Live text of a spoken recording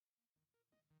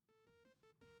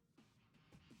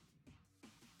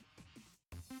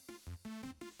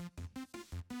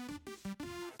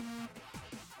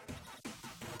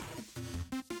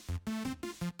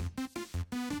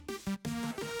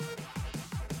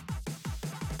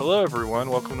Hello,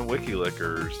 everyone. Welcome to Wiki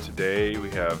Lickers. Today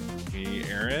we have me,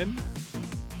 Aaron,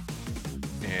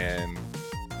 and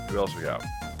who else we have?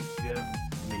 Yeah,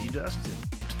 me, Dustin.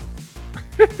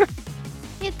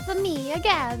 It's me, a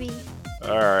Gabby.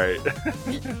 All right,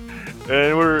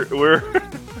 and we're we're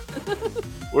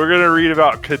gonna read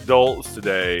about cadults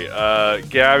today.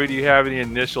 Gabby, do you have any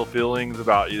initial feelings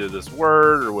about either this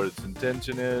word or what its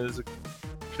intention is?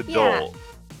 Cadult.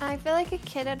 I feel like a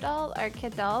kid adult or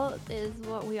kidult is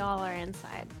what we all are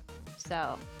inside.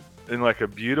 So, In like a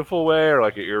beautiful way or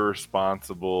like an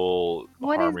irresponsible,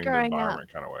 what is harming the growing up?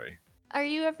 environment kind of way? Are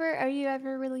you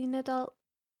ever really an adult?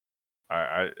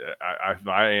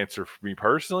 My answer for me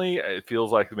personally, it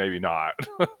feels like maybe not.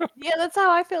 Yeah, that's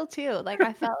how I feel too. Like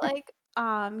I felt like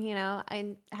I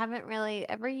haven't really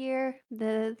every year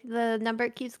the number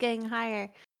keeps getting higher,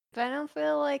 but I don't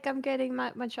feel like I'm getting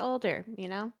much older,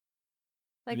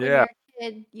 Like when Yeah. you're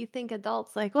a kid, you think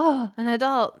adults like, "Oh, an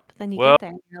adult." But then you Well, get there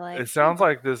and you're like, it sounds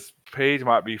like this page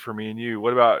might be for me and you.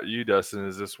 What about you, Dustin?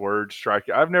 Is this word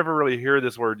striking? I've never really heard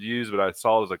this word used, but I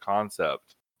saw it as a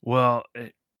concept. Well,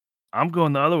 I'm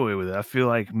going the other way with it. I feel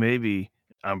like maybe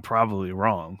I'm probably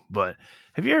wrong, but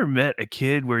have you ever met a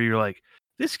kid where you're like,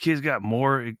 this kid's got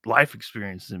more life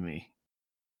experience than me?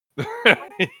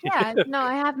 Yeah, no,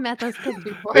 I have met those kids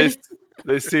before.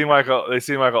 They seem like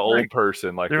an old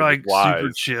person, like They're they're like just super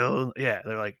wise. chill. Yeah,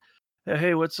 they're like,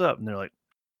 hey, what's up? And they're like,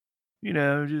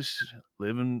 just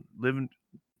living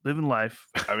life.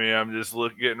 I mean, I'm just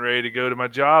getting ready to go to my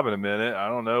job in a minute. I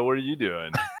don't know. What are you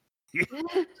doing?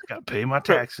 Got to pay my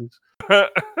taxes.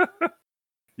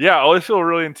 Yeah, I always feel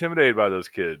really intimidated by those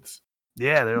kids.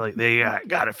 Yeah, they're like, they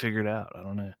got it figured out. I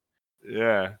don't know.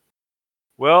 Yeah.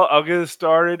 Well, I'll get it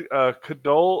started. A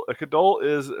cadult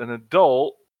is an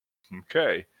adult,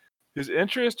 okay, whose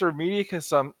interest or media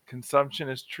consumption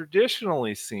is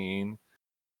traditionally seen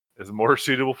as more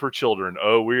suitable for children.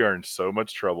 Oh, we are in so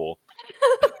much trouble.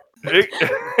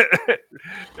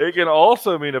 It can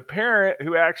also mean a parent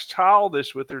who acts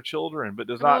childish with their children, but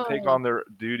does not take on their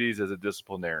duties as a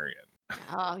disciplinarian.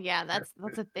 Oh yeah, that's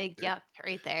a big yuck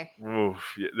right there. Oof,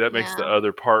 that makes the Yeah.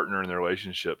 other partner in the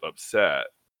relationship upset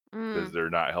because Mm. they're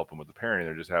not helping with the parenting;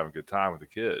 they're just having a good time with the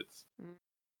kids.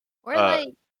 Or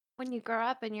like when you grow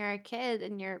up and you're a kid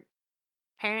and your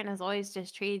parent has always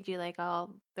just treated you like,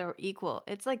 oh, they're equal.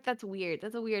 It's like that's weird.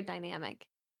 That's a weird dynamic.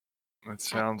 It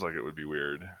sounds like it would be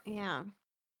weird. Yeah.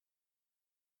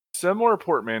 Similar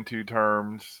portmanteau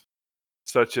terms,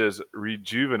 such as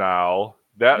rejuvenile,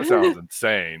 that sounds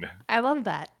insane. I love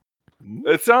that.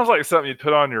 It sounds like something you'd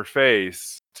put on your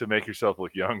face to make yourself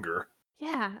look younger.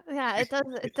 Yeah,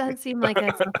 it does seem like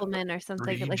a supplement or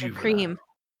something, like a cream.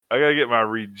 I gotta get my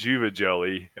Rejuva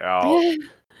jelly out.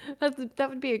 That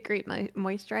would be a great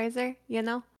moisturizer,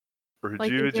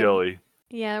 Like Rejuva jelly.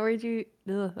 yeah, I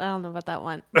don't know about that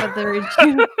one. But the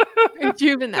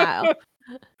rejuvenile.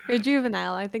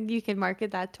 Rejuvenile. I think you can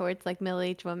market that towards like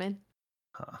middle-aged women.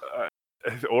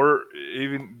 Or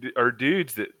even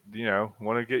dudes that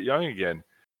want to get young again.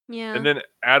 Yeah. And then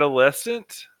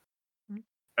adolescent,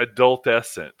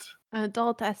 adultescent.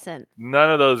 Adultescent. None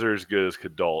of those are as good as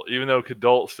cadult, even though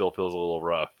cadult still feels a little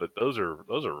rough. But those are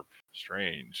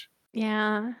strange.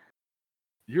 Yeah.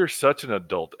 You're such an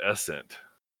adultescent.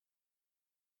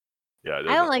 Yeah, I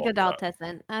don't like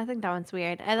adultescent. I think that one's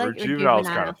weird. I like juvenile's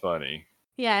rejuvenile. kind of funny.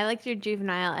 Yeah, I like your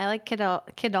juvenile. I like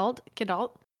kidult.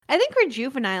 I think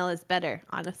rejuvenile is better,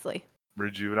 honestly.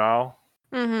 Rejuvenile?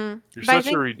 Mm-hmm. You're such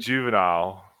a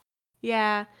rejuvenile.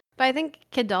 Yeah, but I think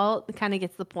kidult kind of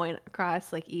gets the point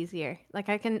across like easier. Like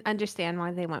I can understand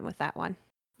why they went with that one.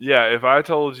 Yeah, if I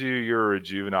told you you're a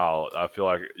juvenile, I feel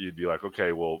like you'd be like,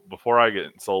 okay, well, before I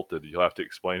get insulted, you'll have to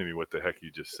explain to me what the heck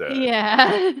you just said.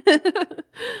 Yeah.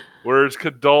 Whereas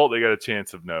cadult, they got a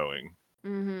chance of knowing.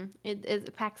 Mm-hmm.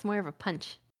 It packs more of a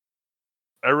punch.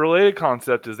 A related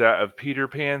concept is that of Peter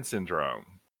Pan syndrome.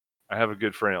 I have a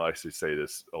good friend that likes to say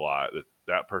this a lot,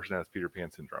 that person has Peter Pan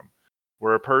syndrome,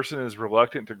 where a person is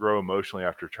reluctant to grow emotionally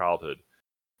after childhood.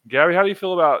 Gabby, how do you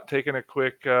feel about taking a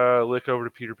quick lick over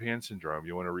to Peter Pan syndrome?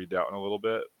 You want to read that one a little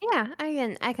bit? Yeah,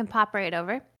 I can pop right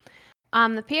over.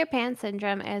 The Peter Pan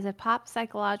syndrome is a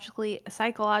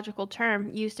psychological term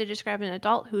used to describe an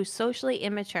adult who's socially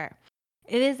immature.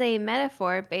 It is a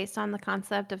metaphor based on the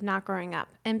concept of not growing up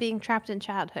and being trapped in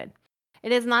childhood.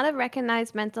 It is not a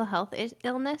recognized mental health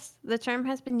illness. The term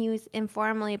has been used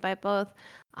informally by both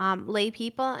lay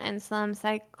people and some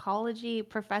psychology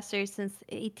professors since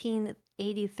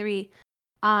 1883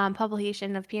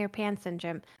 publication of Peter Pan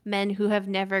syndrome, men who have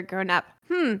never grown up.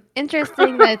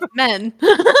 Interesting that it's men.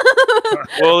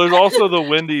 Well, there's also the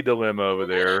Wendy dilemma over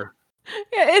there.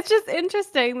 Yeah, it's just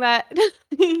interesting that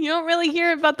you don't really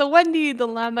hear about the Wendy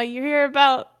dilemma. You hear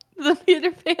about the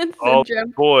Peter Pan All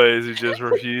syndrome. boys who just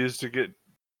refuse to get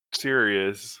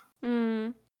serious.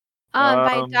 Mm.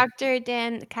 By Um, Dr.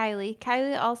 Dan Kiley.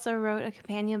 Kiley also wrote a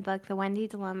companion book, The Wendy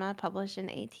Dilemma, published in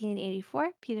 1884.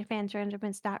 Peter Pan syndrome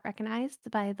is not recognized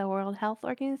by the World Health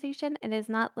Organization and is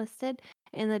not listed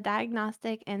in the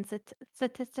Diagnostic and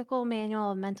Statistical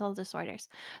Manual of Mental Disorders.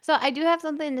 So I do have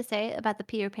something to say about the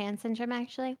Peter Pan syndrome,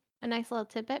 actually. A nice little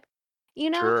tidbit. You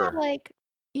know how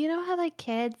sure. like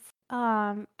kids,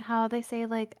 how they say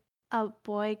like a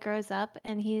boy grows up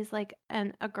and he's like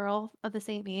a girl of the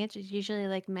same age is usually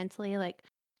like mentally like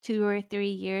 2 or 3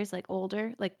 years like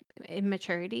older, like in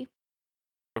maturity.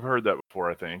 I've heard that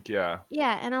before, I think. Yeah.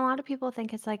 Yeah, and a lot of people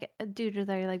think it's like due to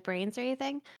their like brains or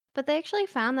anything, but they actually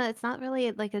found that it's not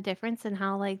really like a difference in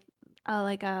how like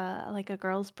a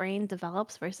girl's brain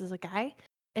develops versus a guy.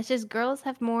 It's just girls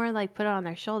have more like put on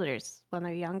their shoulders when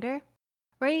they're younger,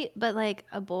 right? But like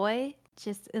a boy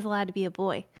just is allowed to be a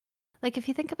boy. Like if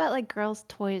you think about like girls'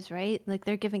 toys, right? Like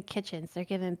they're given kitchens, they're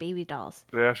given baby dolls.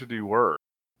 They have to do work.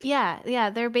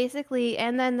 Yeah, they're basically,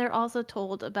 and then they're also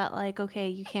told about like, okay,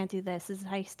 you can't do this. This is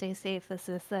how you stay safe. This.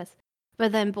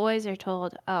 But then boys are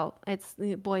told, oh, it's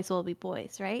boys will be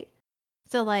boys, right?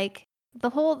 So like the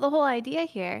whole idea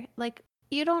here, like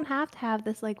you don't have to have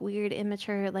this like weird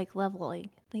immature like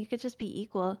leveling. Like, you could just be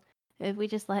equal if we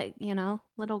just let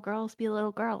little girls be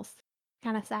little girls.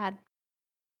 Kind of sad.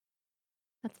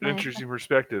 That's my Interesting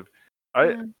perspective. I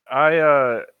yeah.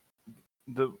 I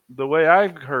the way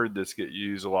I've heard this get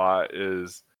used a lot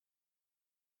is,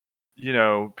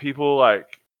 people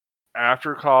like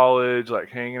after college, like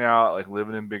hanging out, like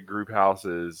living in big group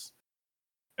houses,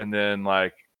 and then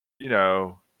like,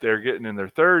 they're getting in their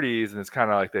 30s and it's kind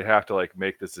of like they have to like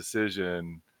make this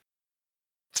decision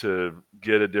to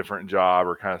get a different job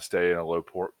or kind of stay in a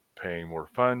paying, more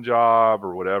fun job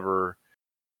or whatever.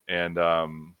 And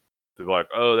they're like,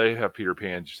 oh, they have Peter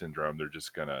Pan syndrome. They're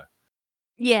just gonna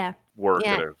Yeah. work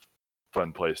at Yeah. a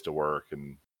fun place to work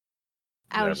and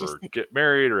I was just never get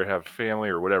married or have family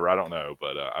or whatever. I don't know,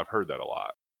 but I've heard that a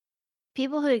lot.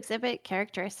 People who exhibit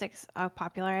characteristics of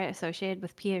popularity associated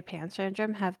with Peter Pan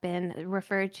syndrome have been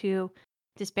referred to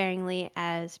despairingly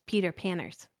as Peter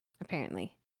Panners,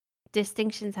 apparently.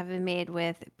 Distinctions have been made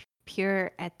with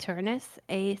pure eternus,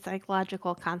 a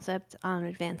psychological concept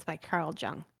advanced by Carl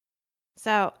Jung.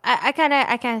 So I kind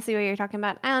of see what you're talking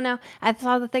about. I don't know. I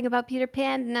saw the thing about Peter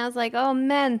Pan and I was like, oh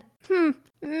men,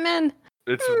 men.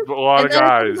 It's a lot And of then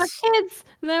I was thinking about guys. kids.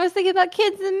 And then I was thinking about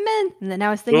kids and men. And then I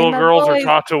was thinking Little about girls are boys.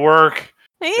 taught to work,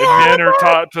 and Yeah, men are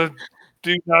taught to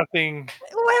do nothing.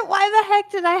 why the heck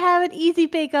did I have an easy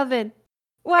bake oven?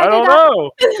 Why I did don't I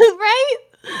know. right?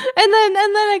 And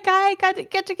then a guy got to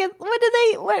get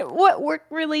what work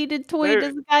related toy They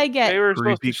does the guy they get? were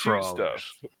supposed to Creepy shoot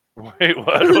stuff. crawlers. Wait,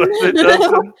 what was it,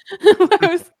 Dustin? I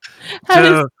was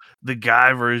So the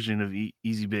guy version of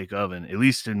Easy Bake Oven, at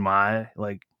least in my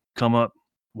like come up,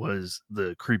 was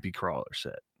the creepy crawler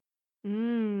set.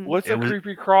 What's It a was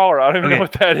creepy crawler? I don't even know okay.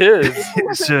 what that is.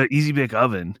 So Easy Bake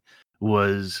Oven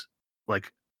was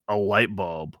like a light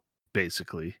bulb,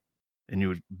 basically, and you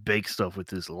would bake stuff with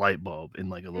this light bulb in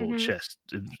like a little Mhm. chest.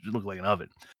 It looked like an oven.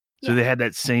 So Yeah. they had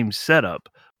that same setup,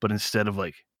 but instead of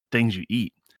like things you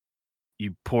eat,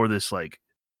 you pour this like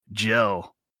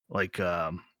gel, like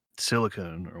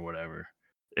silicone or whatever,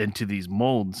 into these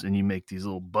molds, and you make these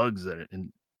little bugs that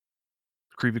and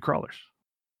creepy crawlers.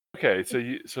 Okay,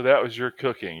 so that was your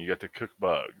cooking. You got to cook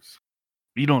bugs.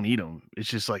 You don't eat them. It's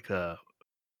just like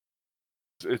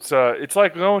It's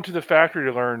like going to the factory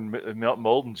to learn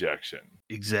mold injection,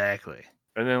 exactly.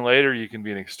 and then later you can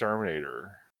be an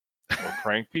exterminator or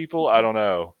prank people. I don't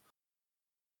know.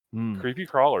 Mm. Creepy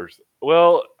crawlers.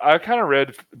 Well, I kind of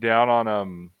read down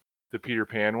on the Peter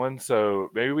Pan one, so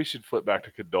maybe we should flip back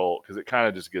to Kadult because it kind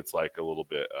of just gets like a little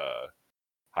bit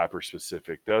hyper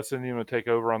specific. Dustin, you want to take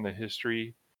over on the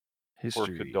history for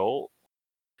History. Kadult?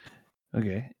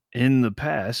 Okay. In the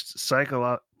past,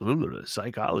 psychology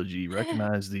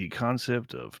recognized the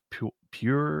concept of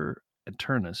pure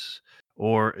eternus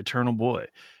or eternal boy.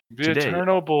 The Today,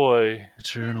 Eternal Boy.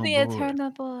 eternal The boy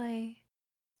Eternal Boy.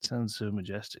 sounds so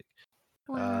majestic.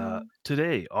 Wow.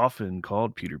 Today, often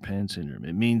called Peter Pan syndrome,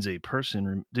 it means a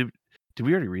person. Did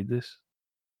we already read this?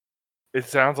 It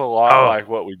sounds a lot Oh, like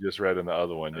what we just read in the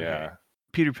other one. okay. Yeah.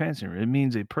 Peter Pan syndrome. It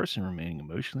means a person remaining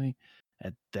emotionally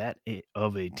at that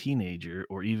of a teenager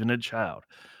or even a child.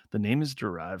 The name is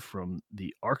derived from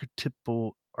the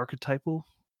archetypal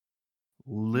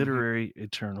Hmm. literary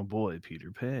eternal boy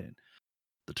Peter Pan.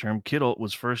 The term kidult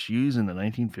was first used in the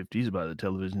 1950s by the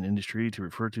television industry to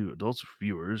refer to adult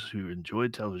viewers who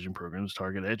enjoyed television programs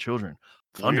targeted at children.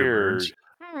 Thunderbirds.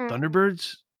 Weird.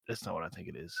 Thunderbirds? That's not what I think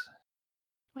it is.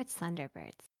 What's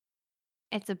Thunderbirds?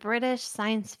 It's a British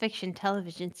science fiction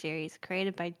television series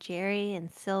created by Jerry and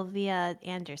Sylvia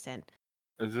Anderson.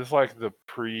 Is this like the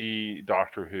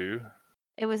pre-Doctor Who?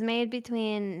 It was made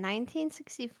between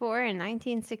 1964 and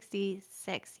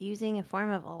 1966 using a form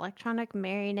of electronic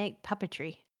marionette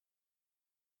puppetry.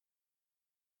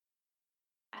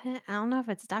 I don't know if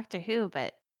it's Doctor Who,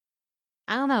 but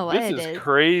I don't know what This it is is.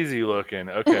 crazy looking.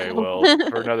 Okay, well,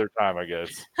 for another time, I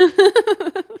guess.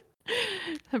 The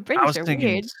I British was are thinking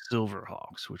weird.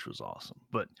 Silverhawks, which was awesome.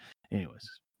 But anyways,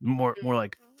 more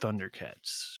like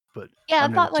Thundercats. But Yeah, I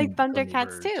I've never thought like seen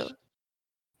Thundercats too. Thunderbirds.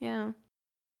 Yeah.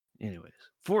 Anyways,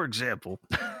 for example,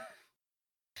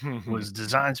 was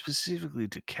designed specifically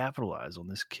to capitalize on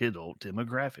this kidult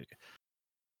demographic.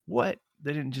 What?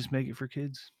 They didn't just make it for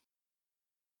kids?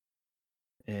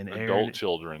 And adult aired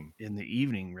children. in the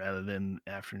evening rather than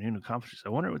afternoon accomplishments. I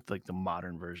wonder what like the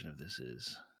modern version of this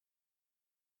is.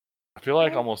 I feel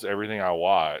like almost everything I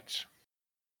watch,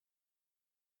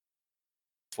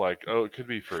 it's like, oh, it could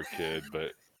be for a kid,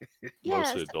 but Yes.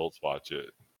 mostly adults watch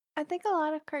it. I think a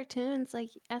lot of cartoons, like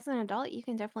as an adult, you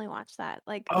can definitely watch that.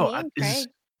 Like Oh, me and is Craig,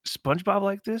 SpongeBob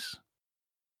like this?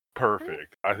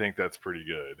 Perfect. I think that's pretty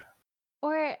good.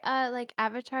 or like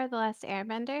Avatar: The Last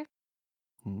Airbender.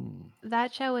 Hmm.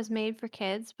 That show was made for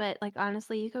kids, but like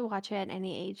honestly, you could watch it at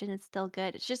any age and it's still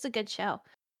good. It's just a good show.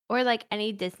 Or like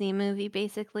any Disney movie,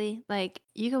 basically. Like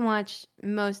you can watch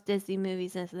most Disney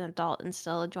movies as an adult and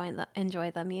still enjoy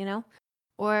them, you know?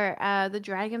 Or The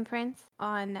Dragon Prince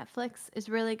on Netflix is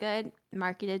really good,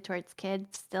 marketed towards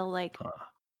kids, still like Huh.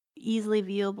 easily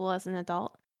viewable as an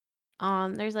adult.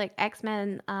 There's like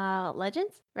X-Men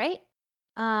Legends, right?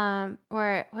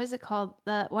 Or what is it called?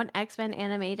 The one X-Men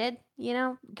animated, you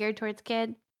know, geared towards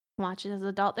kid, watch it as an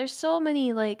adult. There's so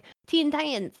many like Teen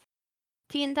Titans.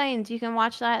 Teen Titans, you can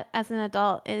watch that as an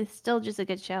adult. It's still just a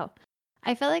good show.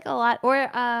 I feel like a lot or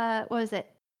what was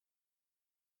it?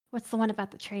 What's the one about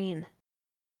the train?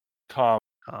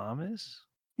 Thomas?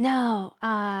 No,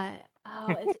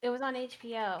 it was on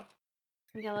HBO.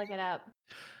 You gotta look it up.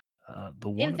 The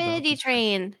one Infinity about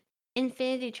Train.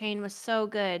 Infinity Train was so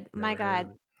good. My Never heard God.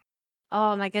 of it.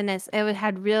 Oh my goodness.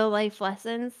 Had real life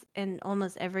lessons in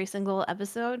almost every single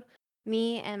episode.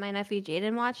 Me and my nephew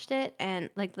Jaden watched it and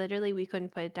like literally we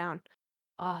couldn't put it down.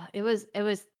 Oh, it was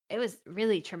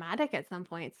really traumatic at some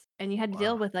points. And you had to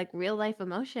deal Wow. with like real life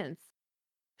emotions.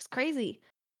 It's crazy.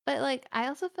 But like I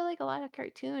also feel like a lot of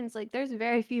cartoons, like there's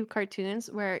very few cartoons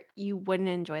where you wouldn't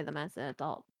enjoy them as an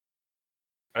adult.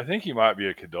 I think he might be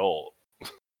a kidult.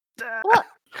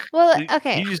 Well, You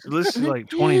okay. just listed like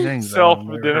 20 things that I've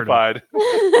never heard of.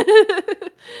 Self-identified.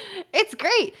 It's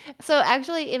great. So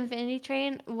actually, Infinity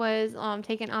Train was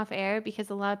taken off air because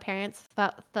a lot of parents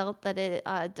felt that it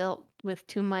dealt with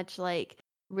too much like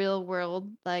real world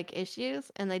like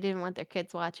issues, and they didn't want their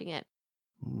kids watching it.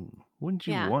 Wouldn't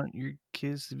you Yeah. want your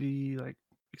kids to be like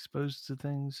exposed to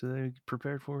things so they're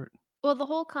prepared for it? Well, the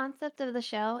whole concept of the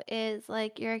show is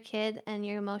like you're a kid and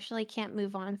you emotionally can't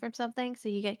move on from something, so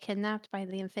you get kidnapped by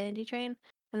the Infinity Train,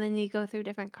 and then you go through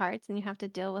different carts and you have to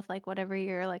deal with like whatever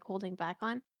you're like holding back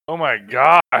on. Oh my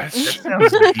gosh. That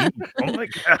sounds deep. Oh my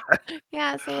god.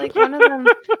 Yeah, so like one of them,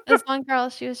 this one girl,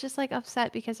 she was just like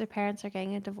upset because her parents are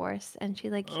getting a divorce and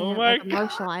she like Oh can't my like God.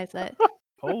 emotionalize it.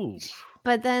 Oh.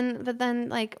 But then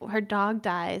like her dog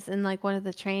dies in like one of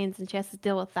the trains and she has to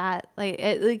deal with that. Like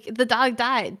the dog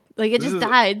died. Like it This just is-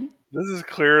 died. This is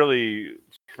clearly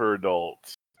for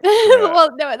adults.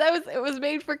 Well, no, it was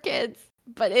made for kids,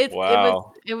 but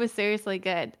Wow. it was seriously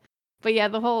good. But yeah,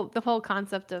 the whole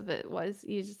concept of it was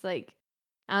you just like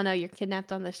I don't know, you're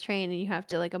kidnapped on this train and you have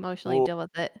to like emotionally Well- deal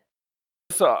with it.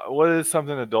 So, what is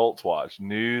something adults watch?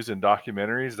 News and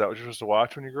documentaries? Is that what you're supposed to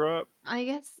watch when you grow up? I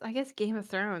guess Game of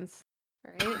Thrones,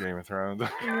 right? Game of Thrones.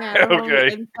 Yeah, the whole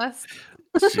Okay. incest.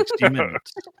 60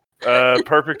 minutes.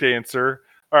 Perfect answer.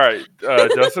 All right,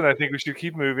 Dustin, I think we should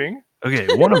keep moving. Okay,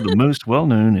 one of the most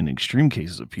well-known and extreme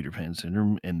cases of Peter Pan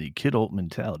syndrome and the kidult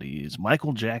mentality is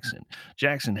Michael Jackson.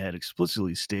 Jackson had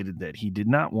explicitly stated that he did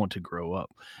not want to grow up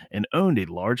and owned a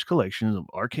large collection of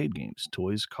arcade games,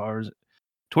 toy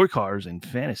cars, and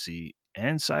fantasy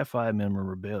and sci-fi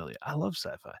memorabilia. I love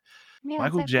sci-fi. Yeah,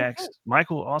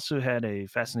 Michael also had a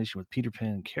fascination with Peter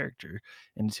Pan character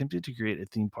and attempted to create a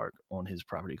theme park on his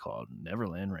property called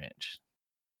Neverland Ranch.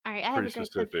 All right, I Pretty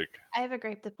specific. have a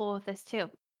grape to pull with this too.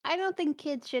 I don't think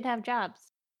kids should have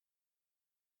jobs.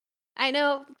 I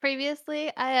know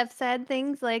previously I have said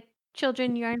things like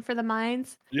children yearn for the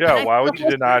mines. Yeah, I why feel would you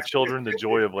deny children the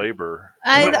joy of labor?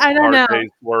 I and a I don't hard know. day's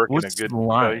work and a What's good the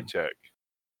line? paycheck.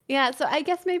 Yeah, so I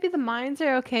guess maybe the mines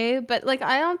are okay, but like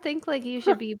I don't think like you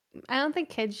should be I don't think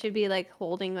kids should be like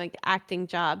holding like acting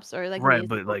jobs or like Right,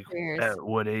 but musical like careers. at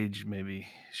what age maybe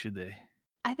should they?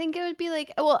 I think it would be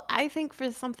like well, I think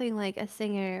for something like a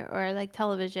singer or like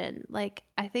television, like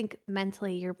I think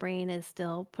mentally your brain is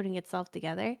still putting itself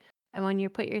together. And when you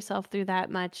put yourself through that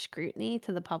much scrutiny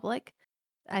to the public,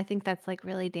 I think that's like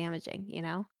really damaging, you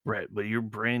know? Right, but your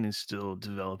brain is still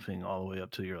developing all the way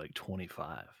up till you're like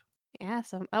 25. Yeah,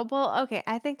 so oh, well, okay,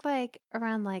 I think like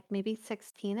around like maybe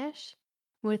 16ish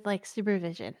with like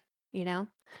supervision, you know?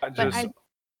 Not But just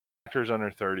actors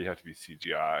under 30 have to be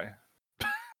CGI.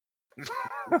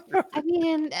 I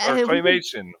mean, or we could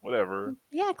claymation, whatever.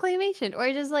 yeah, claymation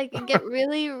or just like get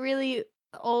really, really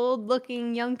old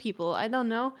looking young people. I don't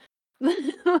know.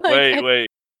 Like Wait.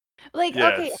 like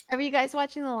okay, Yes. are you guys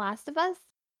watching The Last of Us?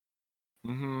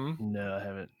 Mm-hmm. No, I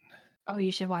haven't. Oh,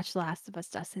 you should watch The Last of Us,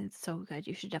 Dustin. It's so good.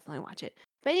 You should definitely watch it.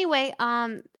 But anyway,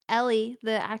 Ellie,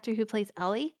 the actor who plays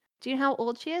Ellie, do you know how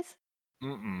old she is?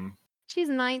 Mm-mm. She's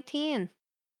 19.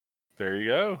 There you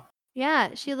go. Yeah,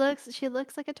 she looks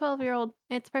like a 12-year-old.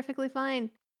 It's perfectly fine.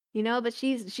 You know, but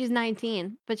she's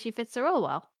 19, but she fits the role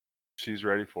well. She's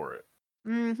ready for it.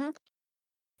 Mhm.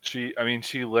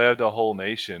 She led a whole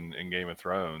nation in Game of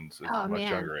Thrones at Oh a much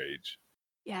man. younger age.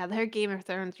 Yeah, their Game of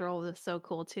Thrones role was so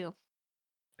cool too.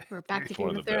 We're back to It's one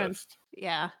Game of of the Thrones. best.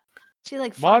 Yeah. She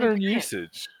like fought a Modern giant.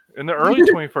 usage. In the early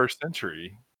 21st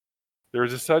century, there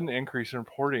was a sudden increase in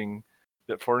reporting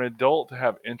that for an adult to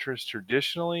have interests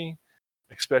traditionally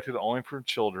expected only from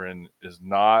children is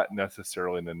not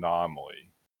necessarily an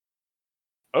anomaly.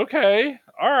 Okay,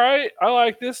 all right, I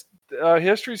like this.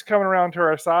 History's coming around to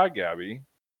our side, Gabby.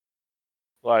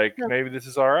 Like, Feel- maybe this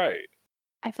is all right.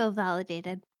 I feel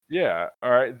validated. Yeah,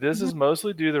 all right. This Mhm. is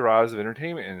mostly due to the rise of the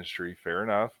entertainment industry. Fair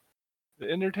enough. The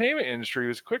entertainment industry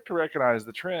was quick to recognize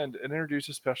the trend and introduce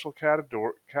a special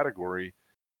category,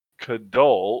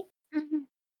 cadult. Mhm.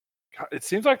 It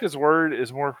seems like this word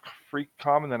is more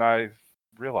common than I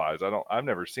realize. I've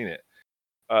never seen it.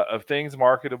 Of things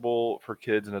marketable for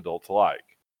kids and adults alike.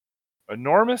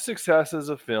 Enormous successes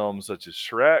of films such as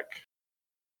Shrek,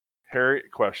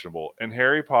 questionable, and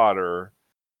Harry Potter,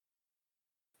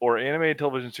 or animated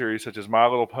television series such as My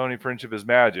Little Pony: Friendship is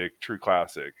Magic, true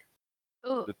classic.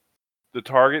 Ooh. The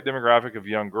target demographic of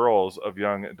young girls of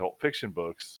young adult fiction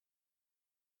books,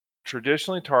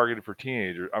 traditionally targeted for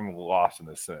teenagers. I'm lost in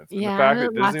this sentence. And the Yeah, fact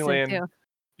I'm that lost in Disneyland, too.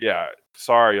 yeah,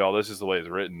 sorry y'all, this is the way it's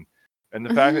written. And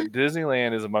the fact that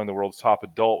Disneyland is among the world's top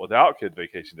adult without kid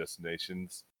vacation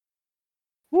destinations.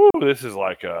 Woo, this is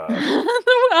like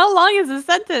How long is the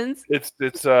sentence?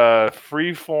 it's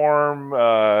free form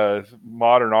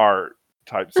modern art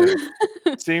type sentence.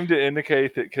 Seem to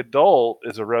indicate that cadult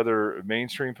is a rather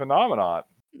mainstream phenomenon.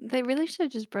 They really should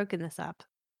have just broken this up.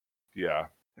 Yeah.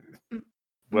 M-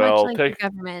 Much Well, like the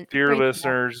government. dear Break it up.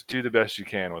 listeners, do the best you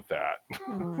can with that.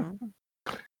 Mm.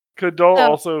 Cadult So-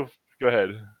 also, go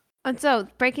ahead. And so,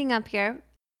 breaking up here,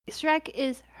 Shrek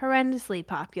is horrendously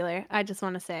popular. I just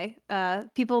want to say,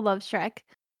 people love Shrek.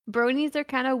 Bronies are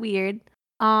kind of weird.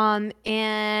 And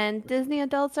Disney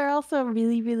adults are also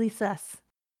really, really sus.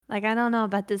 Like I don't know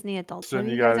about Disney adults. So Have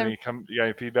you you got guys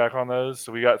any feedback on those?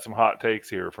 So we got some hot takes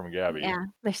here from Gabby. Yeah,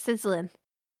 they're sizzling,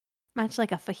 much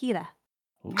like a fajita.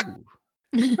 Ooh.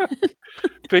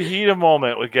 Fajita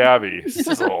moment with Gabby.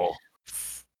 Sizzle.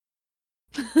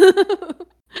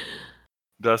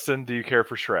 Dustin, do you care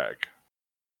for Shrek?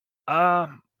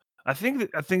 I think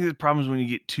the problem is when you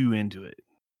get too into it.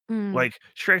 Mm. Like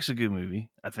Shrek's a good movie,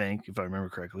 I think, if I remember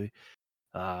correctly.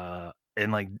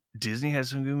 And like Disney has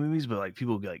some good movies, but like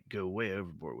people like go way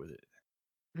overboard with it.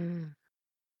 Mm.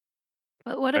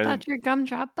 But what And- about your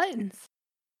gumdrop buttons?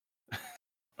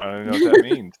 I don't know what that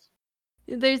means.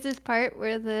 There's this part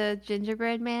where the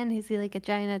gingerbread man, he's like a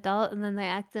giant adult, and then they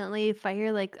accidentally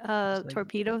fire like a It's like-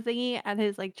 torpedo thingy at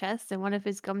his like chest, and one of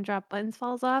his gumdrop buttons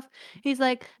falls off. He's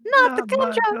like, "Not the my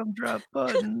gumdrop!" gumdrop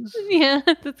buttons. Yeah,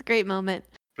 that's a great moment.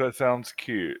 That sounds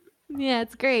cute. Yeah,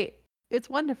 it's great. It's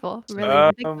wonderful. Really, when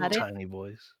you think about it. Tiny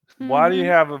boys. Why do you Mhm.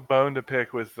 have a bone to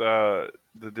pick with the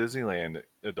Disneyland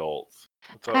adults?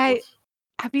 What's up I- with...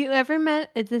 Have you ever met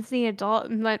a Disney adult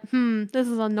and went, this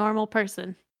is a normal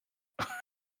person?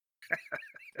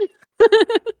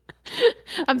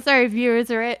 I'm sorry, viewers,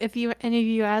 or if you any of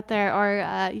you out there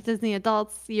are Disney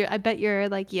adults, I bet you're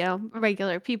like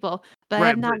regular people, but I Right,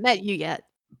 have not but- met you yet.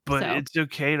 But So. it's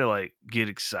okay to like get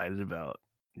excited about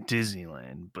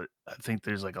Disneyland, but I think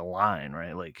there's like a line,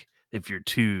 right? Like if you're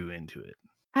too into it.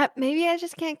 Maybe I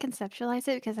just can't conceptualize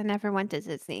it because I never went to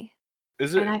Disney.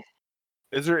 Is And it?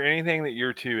 Is there anything that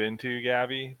you're too into,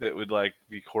 Gabby, that would like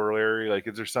be corollary? Like,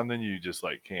 is there something you just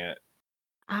like can't?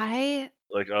 I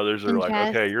Like others are like, ingest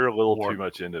okay, you're a little War- too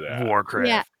much into that. Yeah.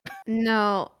 Warcraft.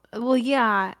 No. Well,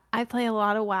 yeah, I play a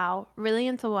lot of WoW, really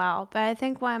into WoW, but I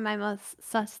think one of my most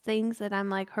sus things that I'm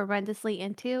like horrendously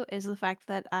into is the fact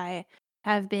that I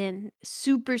have been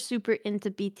super, super into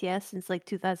BTS since like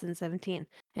 2017,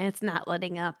 and it's not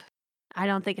letting up. I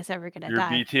don't think it's ever gonna Your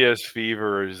die. BTS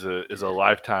fever is a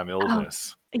lifetime Oh,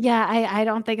 illness. yeah, I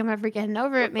don't think I'm ever getting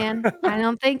over it, man. I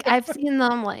don't think I've seen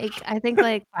them like I think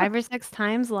like 5 or 6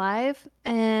 times live,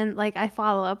 and like I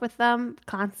follow up with them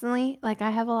constantly. Like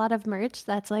I have a lot of merch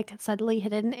that's like subtly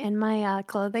hidden in my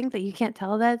clothing that you can't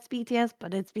tell that it's BTS,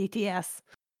 but it's BTS.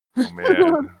 Oh man,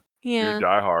 you're Yeah,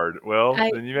 diehard. Well,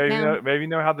 I then you am. maybe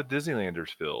know how the Disneylanders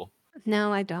feel.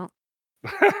 No, I don't.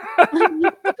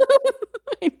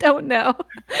 I don't know.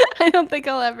 I don't think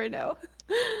I'll ever know.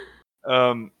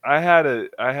 I had a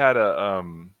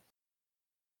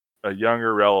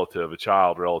younger relative, a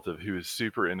child relative, who was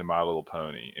super into My Little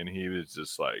Pony, and he was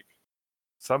just like,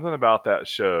 something about that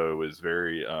show was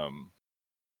very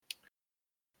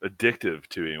addictive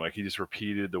to him. Like he just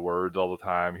repeated the words all the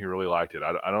time. He really liked it.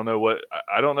 I don't know what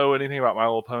I don't know anything about My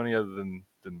Little Pony other than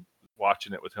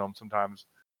watching it with him sometimes.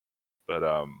 But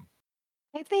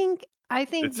I think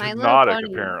it's My Little hypnotic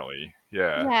Pony. apparently.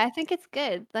 Yeah. Yeah, I think it's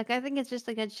good. Like I think it's just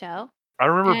a good show. I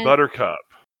remember And Buttercup,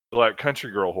 like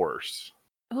country girl horse.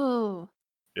 oh,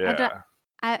 I don't. Yeah.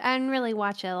 I didn't really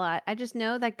watch it a lot. I just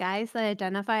know that guys that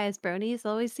identify as bronies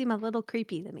always seem a little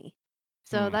creepy to me.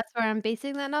 So Hmm. that's where I'm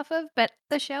basing that off of. But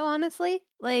the show, honestly,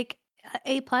 like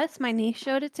A plus, my niece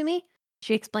showed it to me.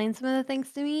 She explained some of the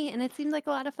things to me, and it seemed like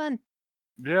a lot of fun.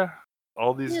 Yeah.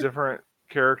 All these Yeah. different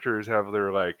characters have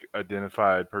their like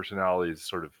identified personalities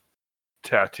sort of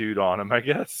tattooed on them, I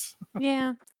guess.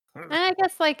 Yeah. And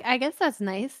I guess that's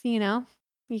nice, you know.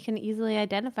 You can easily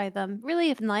identify them.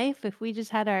 Really, in life, if we just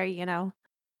had our,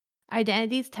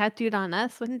 identities tattooed on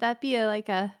us, wouldn't that be like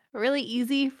a really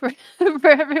easy for for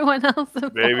everyone else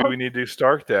Maybe we involved? need to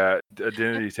start that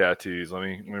identity tattoos. Let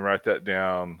me write that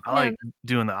down. I Yeah. like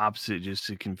doing the opposite just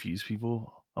to confuse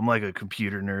people. I'm like a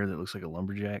computer nerd that looks like a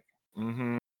lumberjack.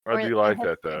 Mm-hmm. Or I a do like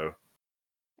that hipster, though.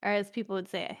 or as people would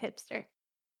say, a hipster.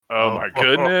 Oh my Oh.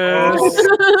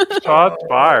 goodness! Shots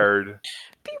fired.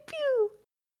 Pew pew.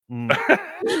 Mm.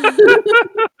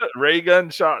 Ray gun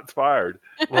shots fired.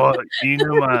 Well, you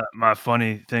know my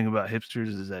funny thing about hipsters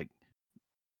is like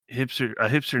a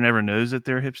hipster never knows that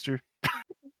they're a hipster.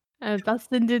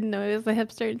 Dustin didn't know he was a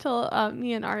hipster until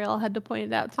me and Ariel had to point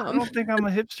it out to I him. don't think I'm a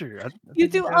hipster. I You think you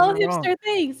do guys all are wrong. hipster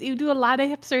things. You do a lot of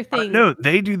hipster things. No,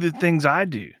 they do the things I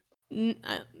do. No.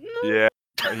 Yeah,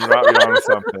 you might be on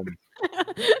something.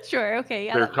 Sure. Okay.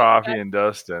 Yeah. They're that makes coffee sense. and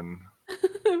Dustin.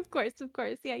 Of course. Of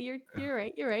course. Yeah. You're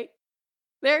right. You're right.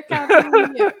 They're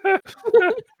copying you.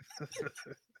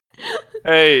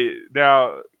 Hey,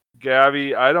 now,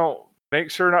 Gabby, I don't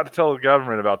make sure not to tell the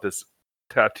government about this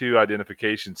tattoo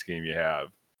identification scheme you have.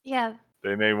 Yeah.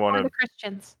 They may want Or to. the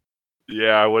Christians.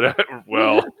 Yeah, whatever.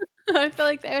 Well, I feel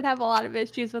like they would have a lot of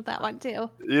issues with that one too.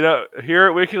 you know, here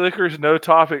at WikiLickers, no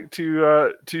topic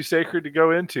too sacred to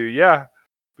go into. Yeah,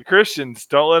 the Christians,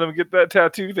 don't let them get that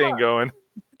tattoo thing going.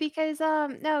 Because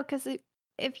no, because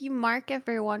if you mark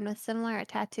everyone with similar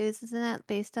tattoos, isn't it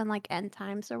based on like end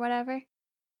times or whatever?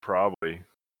 Probably.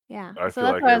 Yeah. I So feel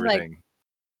that's like why I was like, everything.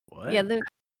 What? yeah, there would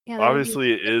be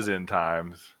Obviously, it is in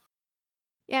times.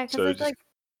 yeah, because So it's just like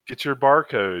get your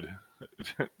barcode.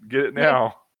 Get it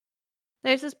now.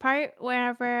 there's this part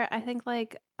wherever I think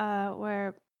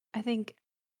where I think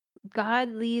God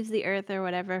leaves the earth or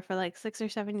whatever for like 6 or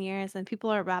 7 years, and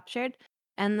people are raptured,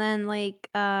 and then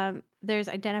there's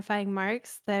identifying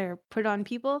marks that are put on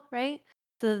people, right?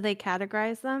 So that they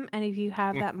categorize them, and if you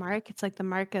have that mark, it's like the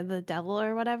mark of the devil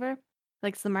or whatever,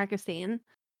 like it's the mark of Satan.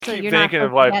 So Keep you're not thinking of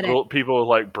supposed to like get it. people with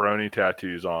like brony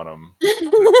tattoos on them,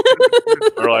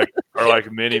 or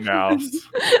like Minnie Mouse.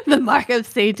 The mark of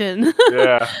Satan.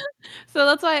 Yeah. So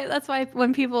that's why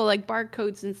when people like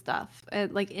barcodes and stuff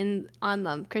like in on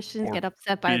them, Christians Or get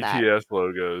upset by that. BTS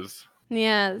logos.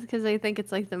 Yeah, because they think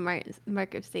it's like the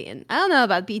mark of Satan. I don't know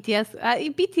about BTS.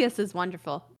 BTS is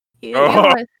wonderful. You Oh, know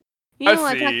what? You I know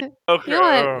what? see. You Okay. know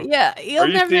what? Yeah, Are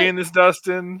you seeing this,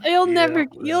 Dustin? you'll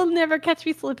never catch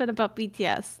me slipping about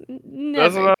BTS. That's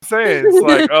Never. what I'm saying. It's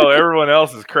like, oh, everyone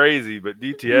else is crazy, but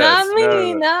DTS. Not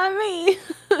me, no. not me.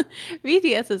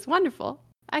 BTS is wonderful.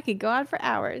 I could go on for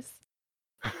hours.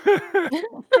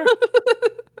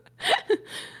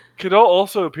 Cadult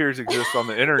also appears to exist on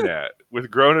the internet, with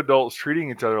grown adults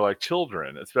treating each other like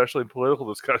children, especially in political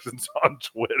discussions on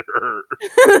Twitter.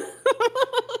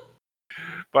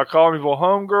 by calling people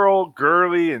homegirl,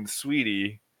 girly, and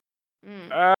sweetie.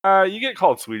 You get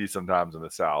called sweetie sometimes in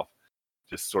the South,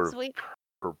 just sort of Sweet.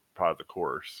 for part of the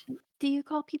course. Do you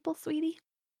call people sweetie?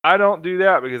 I don't do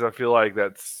that because I feel like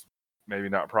that's maybe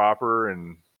not proper,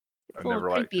 and It's I a little never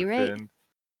like creepy, to right? offend.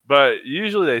 But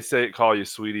usually they call you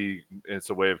sweetie.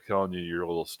 It's a way of telling you you're a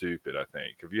little stupid, I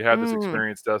think. Have you had this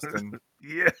experience, Dustin?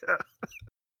 Yeah.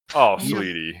 Oh, Yeah.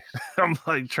 sweetie. I'm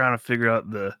like trying to figure out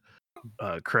the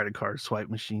credit card swipe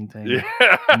machine thing.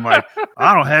 Yeah. I'm like,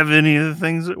 I don't have any of the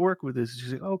things that work with this.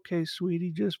 She's like, okay, sweetie,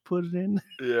 just put it in.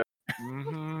 Yeah.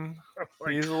 Mm-hmm.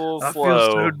 Like, He's a little I slow.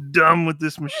 feel so dumb with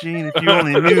this machine. If you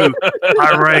only knew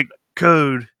I write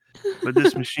code, but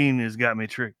this machine has got me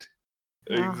tricked.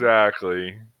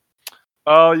 Exactly.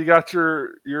 Oh, you got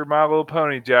your My Little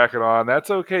Pony jacket on.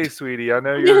 That's okay, sweetie. I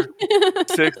know you're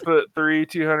 6'3",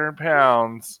 200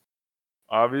 pounds.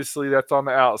 Obviously, that's on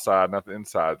the outside, not the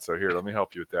inside. So here, let me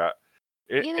help you with that.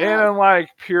 You know- And unlike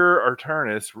pure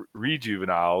Arturnus,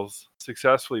 Rejuveniles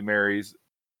successfully marries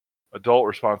adult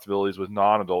responsibilities with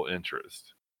non-adult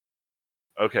interest.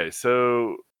 Okay,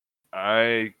 so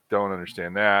I don't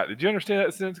understand that. Did you understand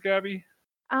that sentence, Gabby?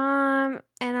 And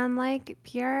unlike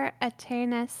pure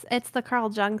Atenus, it's the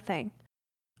Carl Jung thing.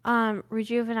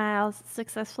 Rejuveniles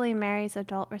successfully marries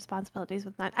adult responsibilities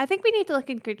with none. I think we need to look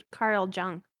into Carl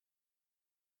Jung.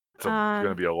 It's going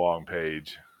to be a long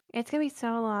page. It's gonna be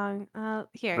so long.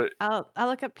 Here, But- I'll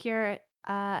look up pure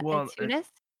Well, Atenus.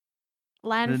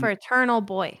 Land then- for eternal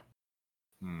boy.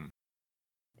 Hmm.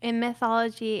 In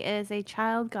mythology, is a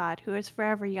child god who is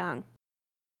forever young.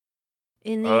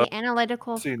 In the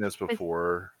analytical I've seen this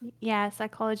before.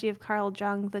 psychology of Carl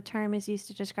Jung, the term is used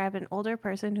to describe an older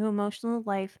person who emotional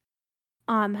life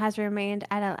has remained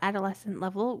at an adolescent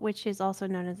level, which is also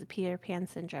known as the Peter Pan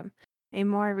syndrome, a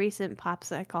more recent pop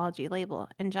psychology label.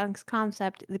 In Jung's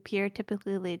concept, the peer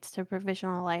typically leads to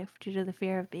provisional life due to the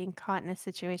fear of being caught in a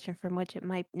situation from which it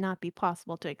might not be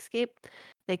possible to escape.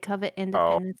 They covet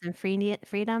independence and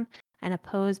freedom and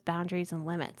oppose boundaries and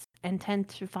limits, and tend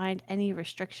to find any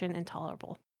restriction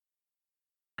intolerable.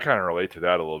 I kind of relate to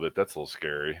that a little bit. That's a little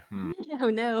scary. Oh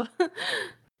no.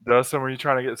 Dustin, were you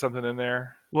trying to get something in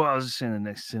there? Well, I was just saying the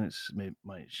next sentence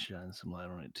might shine some light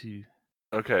on it too.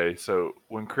 Okay, so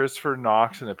when Christopher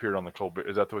Knoxon appeared on the Colbert,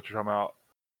 is that what you're talking about?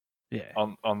 Yeah.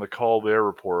 On the Colbert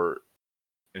Report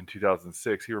in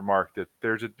 2006, he remarked that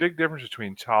there's a big difference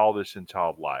between childish and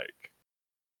childlike.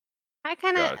 I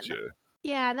kind of Gotcha.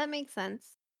 Yeah, that makes sense.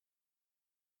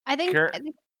 I think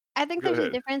Karen- Go there's a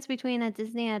ahead. difference between a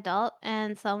Disney adult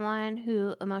and someone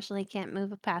who emotionally can't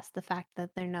move past the fact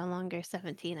that they're no longer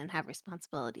 17 and have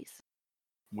responsibilities.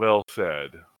 Well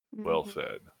said. Well Mhm.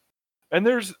 said. And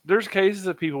there's cases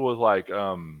of people with like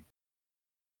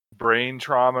brain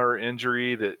trauma or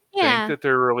injury that Yeah. think that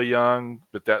they're really young,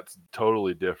 but that's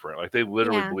totally different. Like they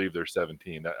literally Yeah. believe they're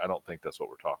 17. I don't think that's what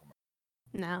we're talking about.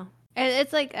 No.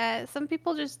 It's like some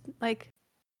people just like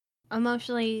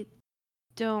emotionally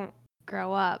don't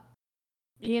grow up,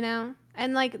 you know?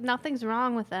 And like nothing's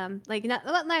wrong with them. Like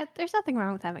there's nothing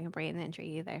wrong with having a brain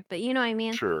injury either. But you know what I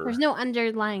mean? Sure. There's no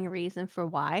underlying reason for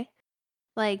why.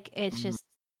 Like it's Mhm. just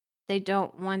they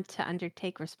don't want to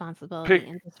undertake responsibility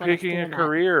and just want to Picking stay a in that.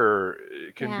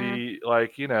 career can Yeah. be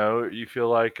like, you feel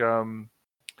like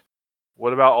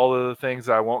what about all of the things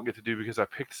I won't get to do because I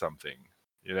picked something,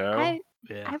 I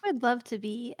Yeah. would love to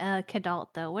be a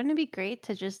kidult though. Wouldn't it be great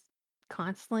to just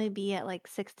constantly be at like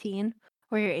 16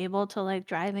 where you're able to like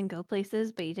drive and go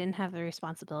places but you didn't have the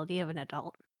responsibility of an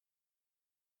adult?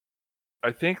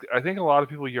 I think a lot of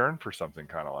people yearn for something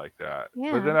kind of like that.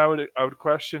 But then Yeah. I would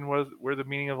question where the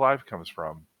meaning of life comes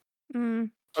from.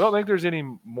 Mm. I don't think there's any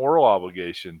moral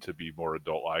obligation to be more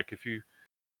adult-like. If you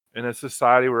in a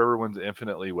society where everyone's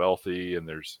infinitely wealthy and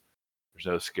there's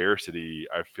no scarcity,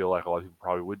 I feel like a lot of people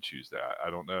probably would choose that. I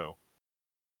don't know.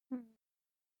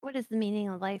 What is the meaning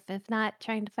of life if not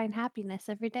trying to find happiness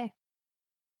every day?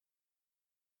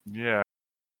 Yeah,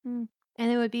 And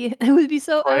it would be I would be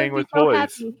so Playing with toys.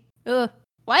 happy. Ugh.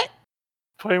 What?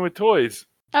 playing with toys.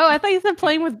 Oh, I thought you said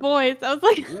playing with boys. I was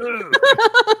like Ugh.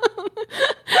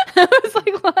 I was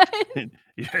like, what?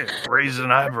 Yeah, raise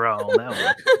an eyebrow on that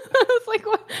one. I was like,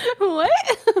 what?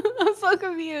 I'm so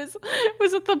confused.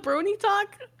 Was it the brony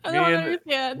talk? I don't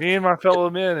understand. Me and my fellow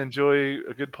men enjoy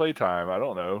a good playtime. I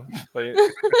don't know. We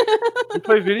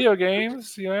play video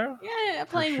games, Yeah,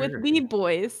 playing sure. with wee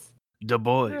boys. The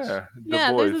boys. Yeah, the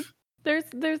Yeah, boys. there's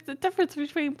the difference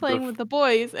between playing with the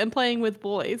boys and playing with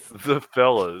boys. The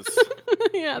fellas.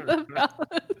 Yeah, the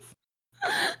fellas.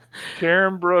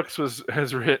 Karen Brooks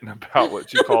has written about what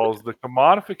she calls the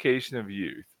commodification of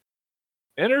youth.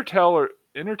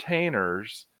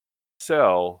 Entertainers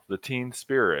sell the teen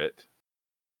spirit,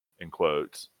 in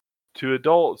quotes, to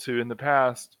adults who in the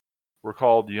past were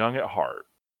called young at heart.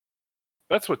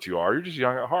 That's what you are. You're just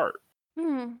young at heart.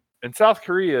 Hmm. In South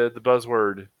Korea, the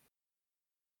buzzword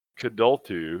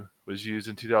 "kudoltu" was used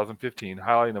in 2015,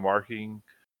 highlighting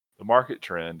the market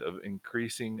trend of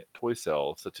increasing toy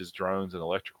sales such as drones and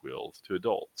electric wheels to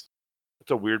adults.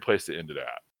 It's a weird place to end it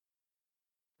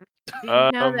Do you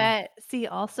at. know that? See,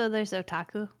 also there's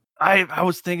otaku. I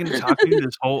was thinking otaku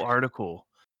this whole article,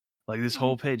 like this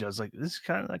whole page. I was like, this is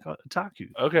kind of like otaku.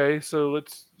 Okay, so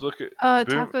let's look at Oh,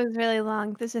 boom. otaku is really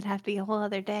long. This would have to be a whole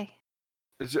other day.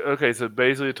 Okay, so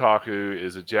basically, otaku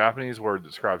is a Japanese word that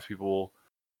describes people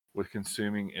with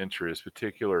consuming interests,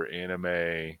 particular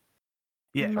anime.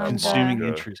 Yeah, Manga. consuming Manga.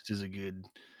 interest is a good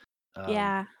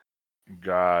Yeah.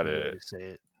 Got way it. to say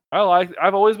it.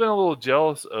 I've always been a little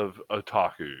jealous of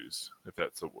otakus, if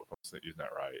that's if I'm using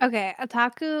that right. Okay,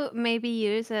 otaku may be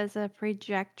used as a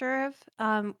pejorative,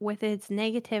 with its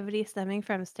negativity stemming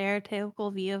from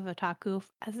stereotypical view of otaku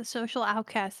as a social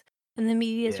outcast in the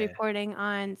media's Yeah. reporting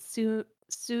on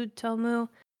Tsutomu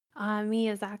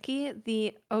Miyazaki,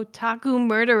 the otaku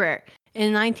murderer,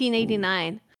 in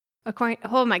 1989.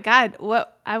 Oh my God,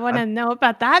 what I want to know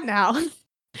about that now.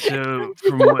 So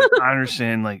from what I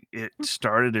understand, like it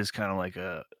started as kind of like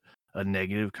a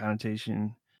negative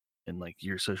connotation and like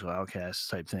your social outcast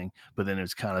type thing, but then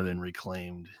it's kind of been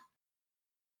reclaimed.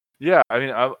 Yeah, I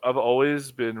mean, I've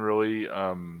always been really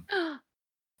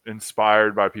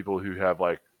inspired by people who have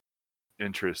like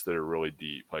interests that are really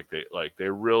deep, like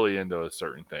they're really into a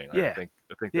certain thing. Yeah. I think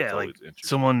that's Yeah, always like interesting.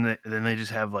 someone that then they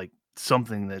just have like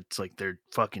something that's like their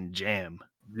fucking jam.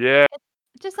 Yeah,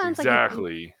 It just sounds like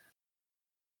exactly.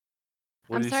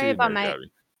 What I'm do you sorry see about there,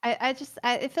 my.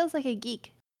 Gabby? It feels like a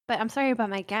geek, but I'm sorry about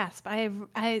my gasp.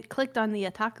 I clicked on the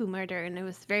otaku murder and it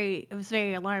was very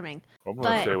alarming. I'm going to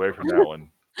But stay away from that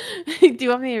one. do you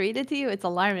want me to read it to you? It's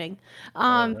alarming.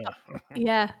 Oh,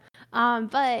 Yeah.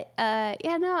 But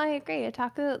yeah, no, I agree.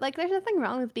 Otaku, like, there's nothing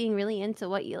wrong with being really into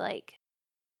what you like.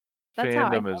 That's how I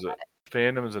feel about it.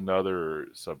 Fandom is another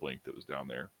sublink that was down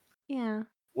there. Yeah.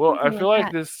 Well, I something feel like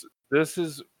like that. this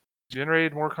has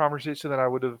generated more conversation than I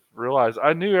would have realized.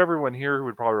 I knew everyone here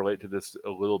would probably relate to this a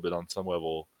little bit on some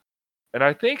level, and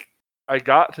I think I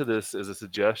got to this as a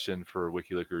suggestion for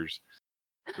WikiLookers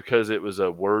because it was a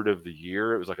word of the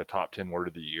year. It was like a top 10 word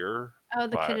of the year. Oh,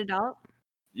 the kid But adult.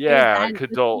 yeah, that like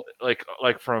adult,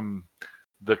 like from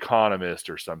The Economist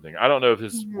or something. I don't know if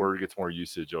this Mhm. word gets more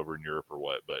usage over in Europe or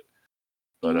what, but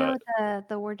You know what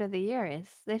the word of the year is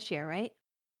this year, right?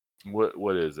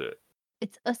 what is it?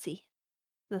 It's ussy.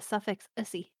 The suffix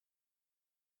ussy.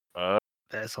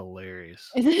 that's hilarious.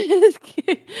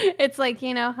 It's like,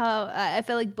 you know how I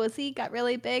feel like bussy got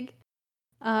really big,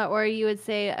 or you would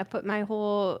say I put my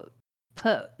whole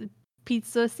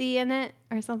pizza in it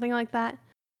or something like that.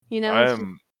 You know, I it's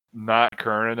am not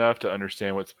current enough to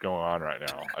understand what's going on right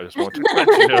now. I just want to let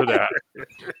you know that,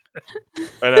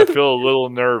 and I feel a little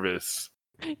nervous.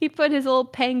 he put his little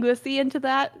pangussy into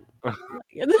that.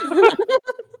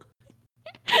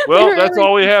 Well, that's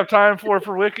all we have time for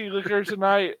WikiLookers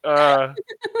tonight.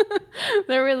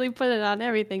 They're really putting it on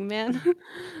everything, man.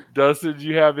 Dustin, do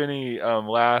you have any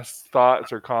last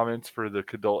thoughts or comments for the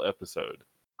Kadult episode?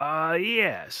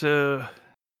 Yeah. So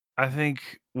I think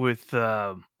with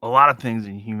a lot of things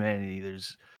in humanity,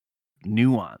 there's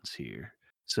nuance here.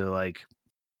 So like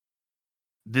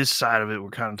this side of it, we're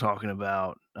kind of talking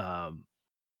about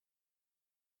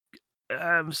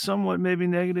somewhat maybe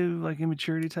negative, like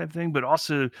immaturity type thing, but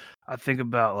also I think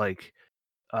about like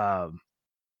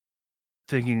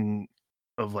thinking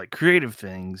of like creative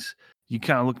things. You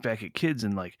kind of look back at kids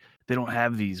and like they don't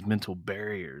have these mental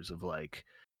barriers of like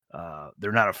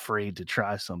they're not afraid to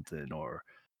try something or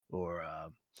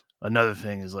another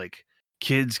thing is like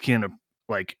kids can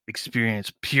like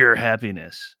experience pure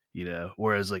happiness, you know,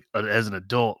 whereas like as an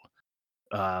adult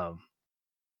um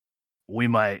we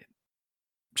might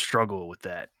struggle with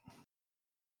that.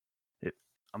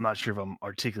 I'm not sure if I'm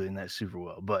articulating that super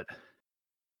well, but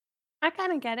I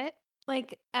kind of get it.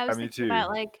 Like, I was Me thinking too. about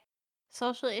like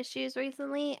social issues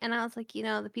recently, and I was like, you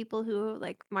know, the people who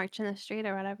like march in the street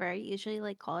or whatever are usually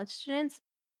like college students,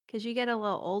 because you get a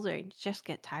little older and you just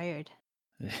get tired.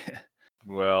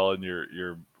 Well, and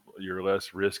you're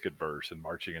less risk adverse in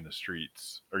marching in the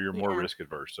streets, or you're more Yeah. risk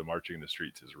adverse, so marching in the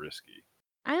streets is risky.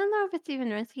 I don't know if it's even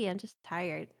risky. I'm just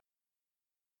tired.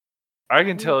 I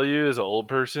can tell you as an old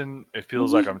person, it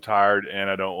feels like I'm tired and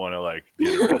I don't want to like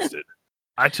get arrested.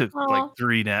 I took like Aw.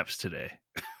 3 naps today.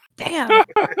 Damn.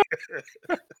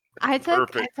 I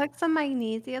Perfect. took some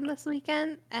magnesium this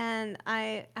weekend, and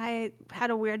I had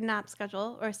a weird nap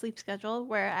schedule or sleep schedule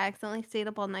where I accidentally stayed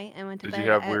up all night and went to Did bed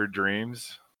you have at. weird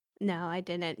dreams? No, I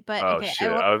didn't. But Oh okay,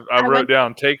 shit! I I wrote went.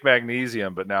 down take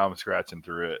magnesium, but now I'm scratching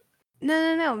through it.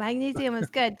 No. Magnesium was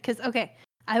good because okay,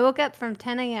 I woke up from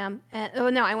 10 a.m.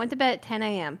 I went to bed at 10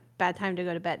 a.m. Bad time to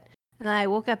go to bed, and then I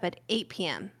woke up at 8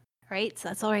 p.m. Right, so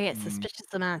that's already a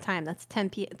suspicious amount of time. That's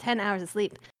 10 hours of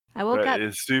sleep. I woke That up.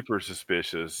 is super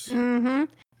suspicious. Mm-hmm.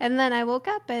 And then I woke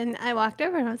up and I walked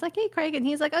over and I was like, "Hey, Craig," and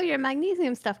he's like, "Oh, your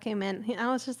magnesium stuff came in."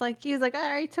 I was just like, he was like, "I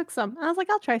already took some." I was like,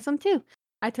 "I'll try some too."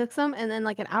 I took some, and then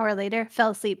like an hour later,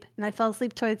 fell asleep, and I fell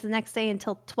asleep towards the next day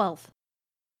until 12.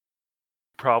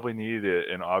 Probably needed it,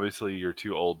 and obviously you're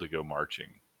too old to go marching.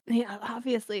 Yeah,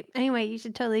 obviously. Anyway, you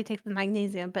should totally take the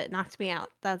magnesium, but it knocked me out.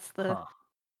 That's the Huh.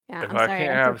 yeah. If I'm I sorry.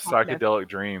 can't I'm so have talkative. psychedelic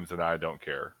dreams, then I don't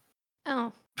care.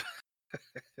 Oh,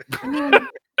 I mean,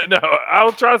 No,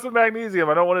 I'll try some magnesium.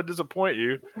 I don't want to disappoint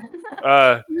you.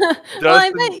 well, Dustin,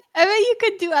 I bet you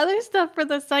could do other stuff for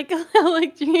the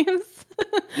psychedelic dreams.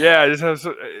 yeah, I just have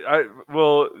some.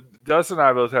 Dustin and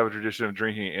I both have a tradition of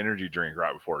drinking an energy drink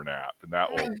right before a nap, and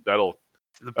that'll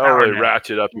The power really nap.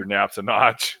 ratchet up your naps a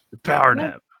notch. The power My-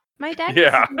 nap. My dad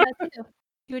Yeah. used to do that too.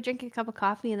 He would drink a cup of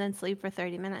coffee and then sleep for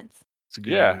 30 minutes. It's a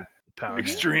good Yeah. idea. Power nap.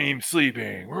 Extreme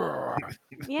sleeping.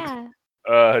 Yeah.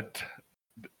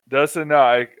 Dustin, no,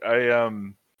 I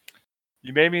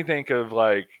you made me think of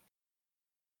like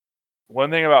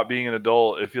one thing about being an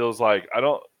adult. It feels like I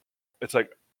don't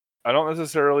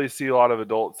necessarily see a lot of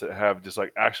adults that have just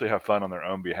like actually have fun on their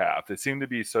own behalf. They seem to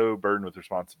be so burdened with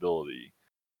responsibility.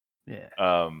 Yeah.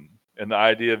 And the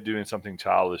idea of doing something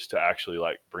childish to actually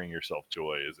like bring yourself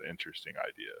joy is an interesting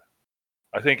idea.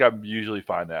 I think I usually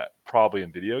find that probably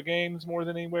in video games more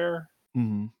than anywhere.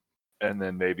 Mm-hmm. And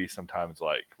then maybe sometimes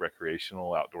like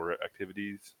recreational outdoor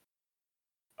activities.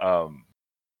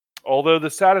 Although the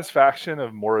satisfaction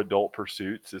of more adult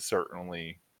pursuits is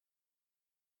certainly,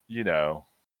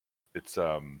 it's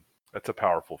that's a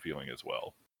powerful feeling as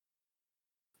well.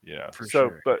 For so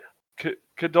sure. but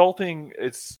adulting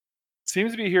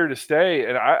seems to be here to stay.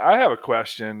 And I have a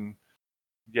question,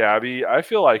 Gabby. I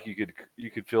feel like you could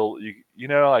feel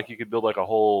like you could build like a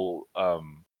whole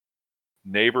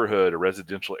neighborhood, a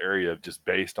residential area just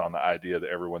based on the idea that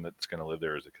everyone that's going to live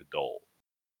there is a adult.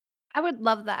 I would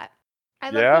love that.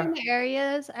 I love Yeah? going to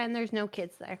areas and there's no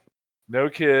kids there. No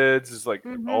kids. It's like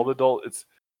all the adult. It's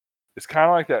kind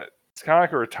of like that. It's kind of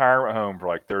like a retirement home for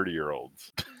like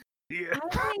 30-year-olds. Yeah.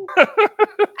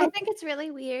 I think it's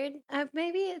really weird.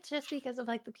 Maybe it's just because of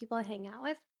like the people I hang out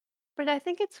with, but I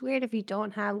think it's weird if you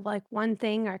don't have like one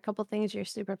thing or a couple things you're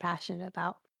super passionate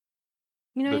about.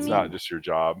 You know what I That's mean? not just your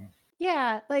job.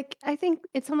 Yeah, like I think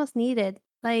it's almost needed.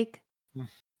 Like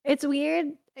it's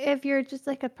weird if you're just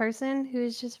like a person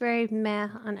who's just very meh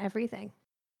on everything.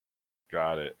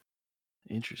 Got it.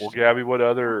 Interesting. Well, Gabby,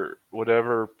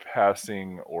 whatever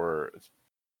passing or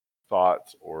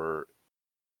thoughts or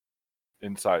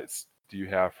insights do you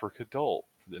have for Kadult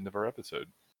for the end of our episode?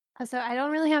 So I don't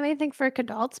really have anything for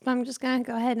adults, but I'm just gonna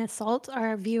go ahead and assault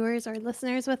our viewers or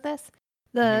listeners with this.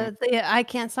 The I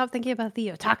can't stop thinking about the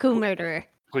otaku murderer.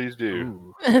 Please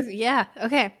do. Yeah.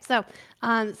 Okay. So,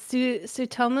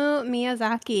 Tsutomu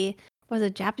Miyazaki was a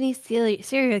Japanese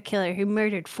serial killer who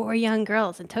murdered 4 young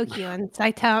girls in Tokyo and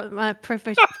Saitama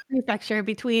Prefecture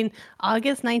between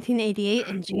August 1988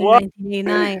 and June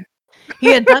 1989.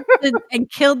 He abducted and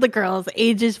killed the girls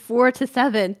ages 4 to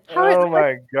 7. Oh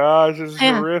my gosh, this is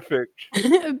horrific.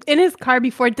 In his car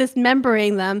before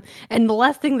dismembering them and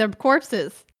molesting their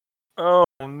corpses. Oh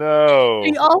no.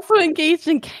 He also engaged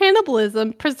in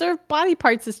cannibalism, preserved body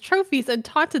parts as trophies, and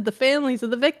taunted the families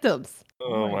of the victims.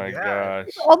 Oh my gosh.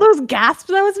 All those gasps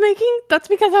I was making, that's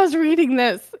because I was reading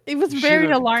this. It was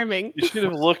very alarming. You should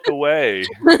have looked away.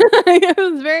 It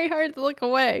was very hard to look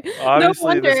away. Obviously, no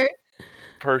wonder this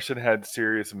person had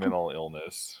serious mental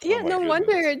illness. Yeah, oh my no goodness.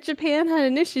 wonder Japan had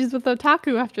an issues with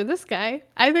otaku after this guy.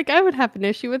 I think I would have an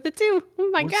issue with it too. Oh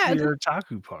my What's god. the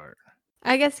otaku part?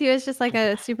 I guess he was just like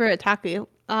a super otaku.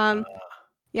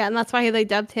 Yeah, and that's why they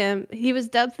dubbed him. He was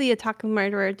dubbed the otaku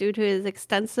murderer due to his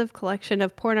extensive collection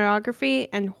of pornography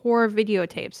and horror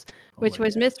videotapes, which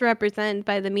was misrepresented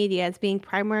by the media as being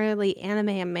primarily anime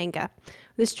and manga.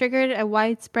 This triggered a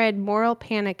widespread moral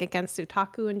panic against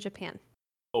otaku in Japan.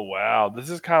 Oh wow, this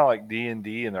is kind of like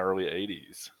D&D in the early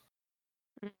 80s.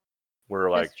 Where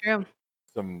like That's true.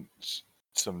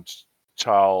 some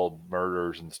child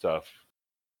murders and stuff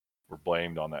were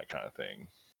blamed on that kind of thing.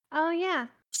 Oh yeah.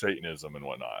 Satanism and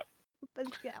whatnot. But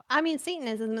yeah, I mean,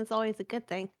 Satanism is always a good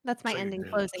thing. That's my ending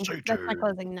closing. Satan. That's my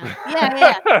closing note.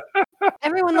 Yeah.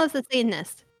 Everyone loves a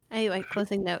Satanist. Anyway,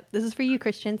 closing note. This is for you,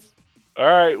 Christians. All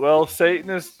right. Well,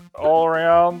 Satanists all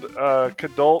around.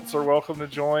 Adults are welcome to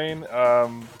join.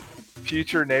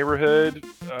 Future neighborhood.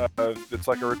 It's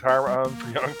like a retirement home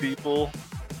for young people.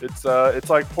 It's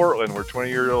like Portland, where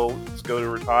 20-year-olds go to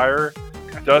retire.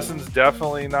 Dustin's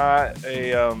definitely not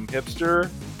a hipster,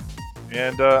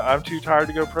 and I'm too tired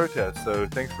to go protest. So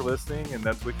thanks for listening, and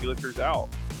that's WikiLickers out.